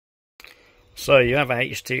So you have a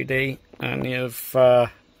H2D and you've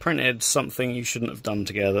printed something you shouldn't have done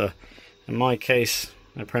together. In my case,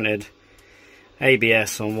 I printed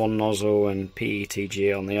ABS on one nozzle and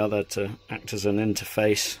PETG on the other to act as an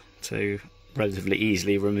interface to relatively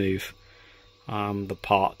easily remove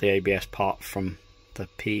the ABS part from the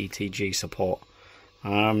PETG support.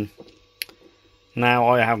 Now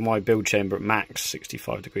I have my build chamber at max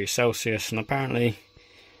 65 degrees Celsius, and apparently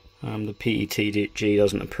the PETG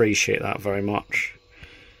doesn't appreciate that very much.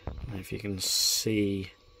 If you can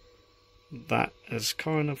see, that has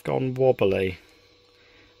kind of gone wobbly,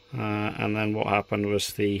 and then what happened was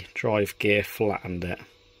the drive gear flattened it.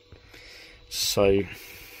 So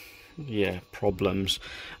yeah, problems.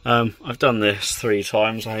 I've done this 3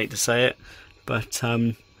 times, I hate to say it, but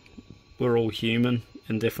we're all human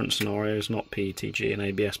in different scenarios, not PETG and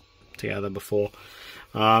ABS together before.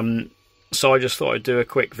 So I just thought I'd do a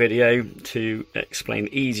quick video to explain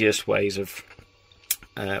the easiest ways of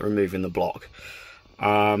removing the block.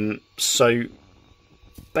 So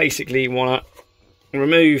basically you want to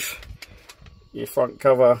remove your front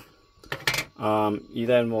cover. You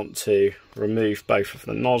then want to remove both of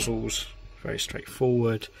the nozzles, very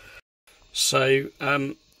straightforward. So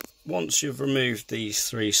once you've removed these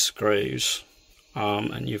 3 screws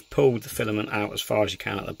and you've pulled the filament out as far as you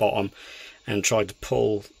can at the bottom and tried to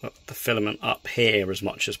pull the filament up here as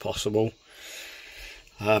much as possible,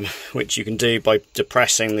 which you can do by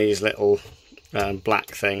depressing these little black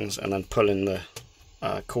things and then pulling the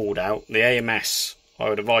cord out. The AMS, I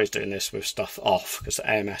would advise doing this with stuff off, because the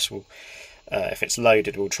AMS will, if it's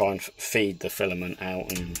loaded, will try and feed the filament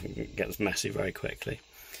out and it gets messy very quickly.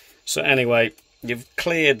 So anyway, you've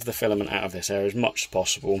cleared the filament out of this area as much as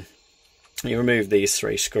possible. You remove these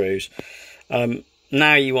 3 screws.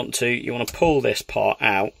 Now you want to pull this part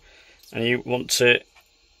out, and you want to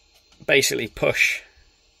basically push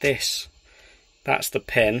this. That's the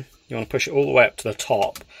pin. You want to push it all the way up to the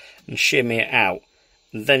top and shimmy it out.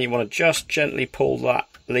 And then you want to just gently pull that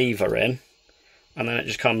lever in, and then it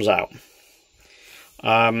just comes out.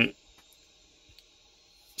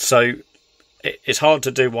 So it's hard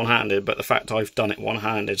to do one-handed, but the fact I've done it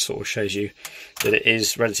one-handed sort of shows you that it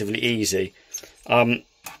is relatively easy.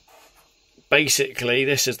 Basically,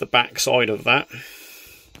 this is the back side of that.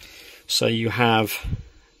 So you have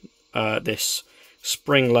this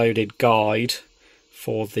spring-loaded guide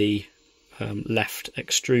for the left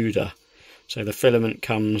extruder. So the filament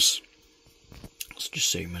comes, let's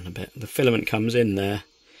just zoom in a bit, the filament comes in there,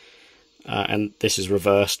 and this is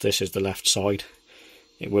reversed, this is the left side.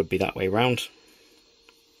 It would be that way round.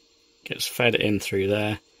 Gets fed in through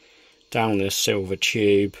there, down this silver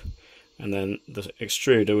tube, and then the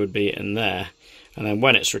extruder would be in there. And then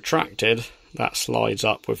when it's retracted, that slides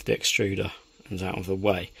up with the extruder and is out of the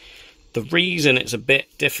way. The reason it's a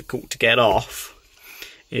bit difficult to get off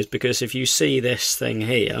is because if you see this thing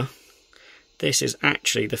here, this is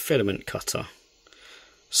actually the filament cutter.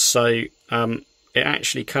 So it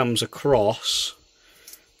actually comes across,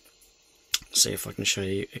 let's see if I can show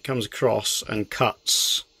you, it comes across and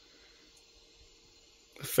cuts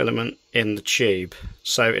the filament in the tube,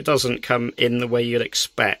 so it doesn't come in the way you'd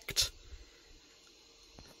expect.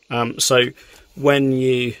 So when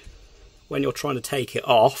you're trying to take it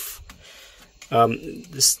off,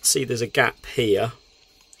 see there's a gap here.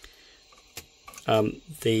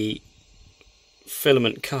 The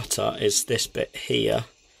filament cutter is this bit here,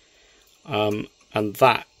 and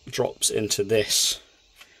that drops into this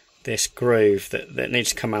groove that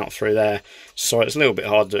needs to come out through there. So it's a little bit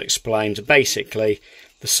hard to explain. So basically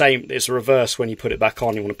the same, it's reverse when you put it back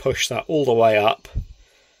on. You want to push that all the way up,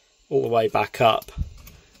 all the way back up,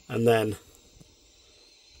 and then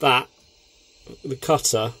the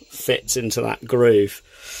cutter fits into that groove.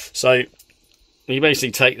 So you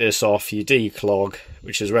basically take this off, you declog,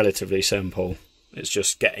 which is relatively simple. It's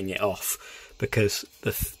just getting it off, because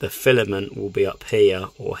the filament will be up here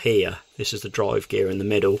or here. This is the drive gear in the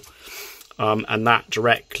middle, and that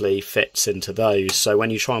directly fits into those. So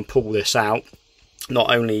when you try and pull this out,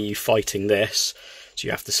 not only are you fighting this, so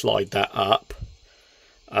you have to slide that up,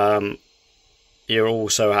 you're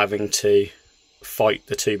also having to fight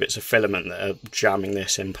the 2 bits of filament that are jamming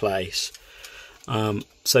this in place.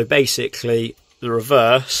 So basically the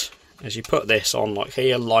reverse, as you put this on like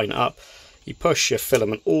here, line it up, you push your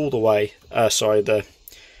filament all the way, that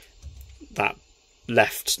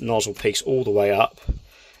left nozzle piece all the way up,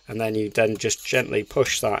 and then you just gently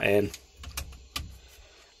push that in,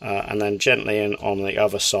 and then gently in on the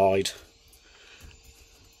other side,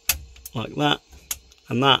 like that,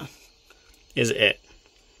 and that is it.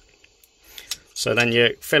 So then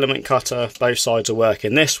your filament cutter, both sides are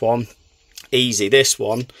working. This one, easy. This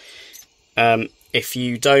one, if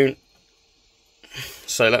you don't,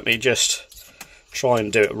 so let me just try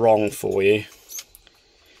and do it wrong for you.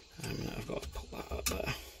 I've got to put that up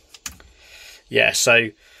there. Yeah, so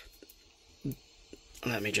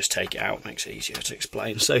let me just take it out, makes it easier to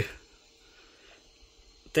explain. So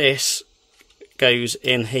this goes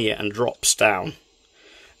in here and drops down,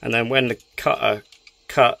 and then when the cutter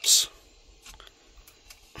cuts,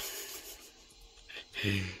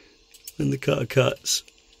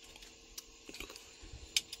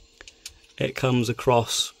 it comes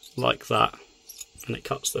across like that, and it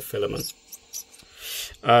cuts the filament.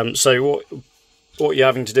 So what you're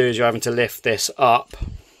having to do is you're having to lift this up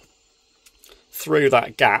through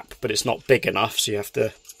that gap, but it's not big enough, so you have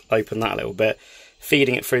to open that a little bit,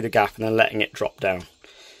 feeding it through the gap and then letting it drop down.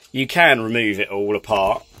 You can remove it all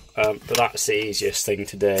apart, but that's the easiest thing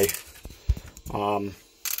to do. And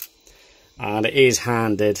it is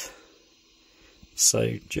handed,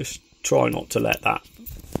 so just try not to let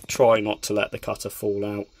the cutter fall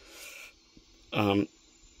out.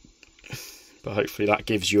 But hopefully that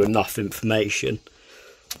gives you enough information.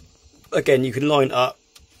 Again, you can line it up,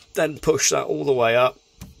 then push that all the way up,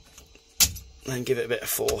 then give it a bit of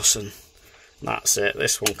force, and that's it.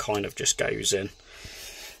 This one kind of just goes in,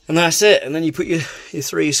 and that's it. And then you put your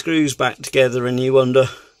 3 screws back together, and you wonder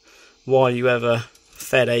why you ever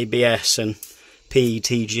fed ABS and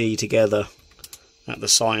PETG together at the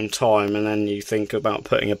same time. And then you think about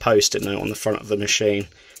putting a post-it note on the front of the machine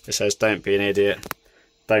that says, "Don't be an idiot,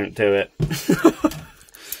 don't do it,"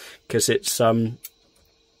 because it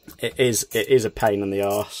is a pain in the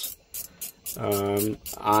arse. And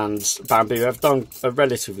Bambu have done a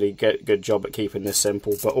relatively good job at keeping this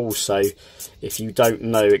simple, but also if you don't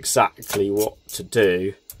know exactly what to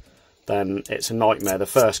do, then it's a nightmare. The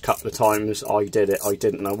first couple of times I did it, I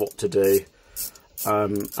didn't know what to do,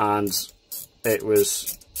 and it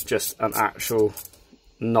was just an actual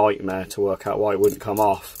nightmare to work out why it wouldn't come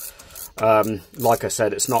off. Like I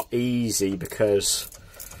said, it's not easy because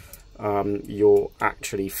you're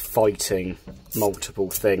actually fighting multiple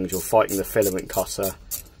things. You're fighting the filament cutter,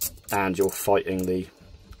 and you're fighting the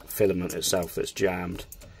filament itself that's jammed.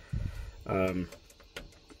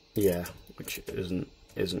 Yeah, which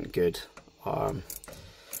isn't good.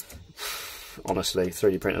 Honestly,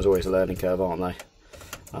 3D printers are always a learning curve, aren't they?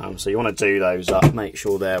 So you want to do those up, make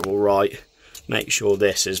sure they're all right, make sure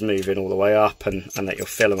this is moving all the way up, and that your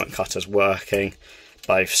filament cutter's working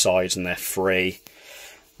both sides and they're free.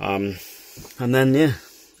 And then, yeah,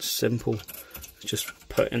 simple, just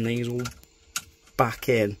putting these all back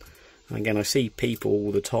in. And again, I see people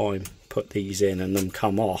all the time put these in and them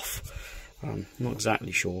come off. I'm not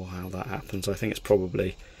exactly sure how that happens. I think it's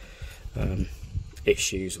probably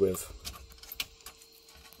issues with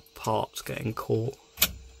parts getting caught.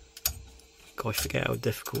 I forget how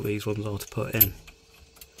difficult these ones are to put in.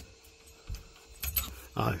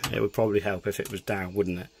 Oh, it would probably help if it was down,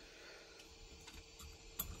 wouldn't it?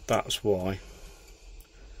 That's why.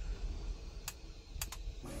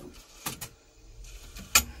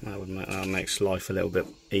 That makes life a little bit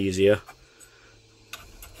easier.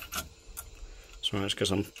 Sorry, it's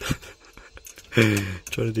because I'm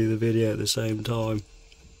trying to do the video at the same time.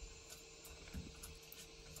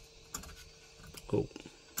 Oh,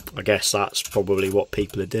 I guess that's probably what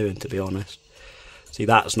people are doing, to be honest. See,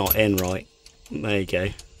 that's not in right. There you go.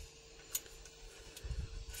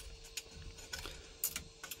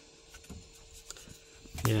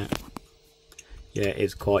 Yeah, it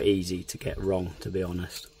is quite easy to get wrong, to be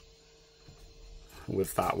honest,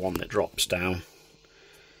 with that one that drops down.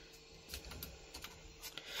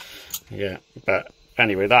 Yeah, but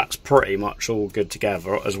anyway, that's pretty much all good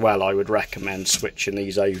together. As well, I would recommend switching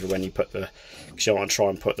these over when you put the, because you want to try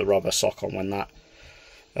and put the rubber sock on when that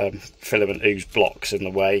filament ooze blocks in the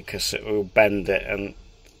way, because it will bend it, and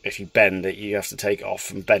if you bend it, you have to take it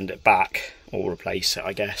off and bend it back, or replace it,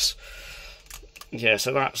 I guess. Yeah,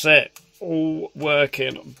 so that's it. All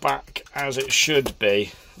working back as it should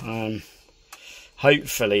be.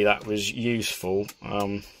 Hopefully that was useful.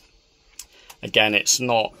 Again, it's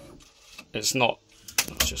not, let's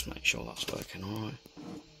just make sure that's working alright.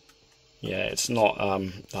 Yeah, it's not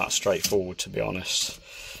that straightforward, to be honest,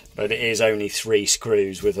 but it is only 3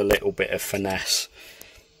 screws with a little bit of finesse.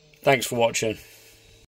 Thanks for watching.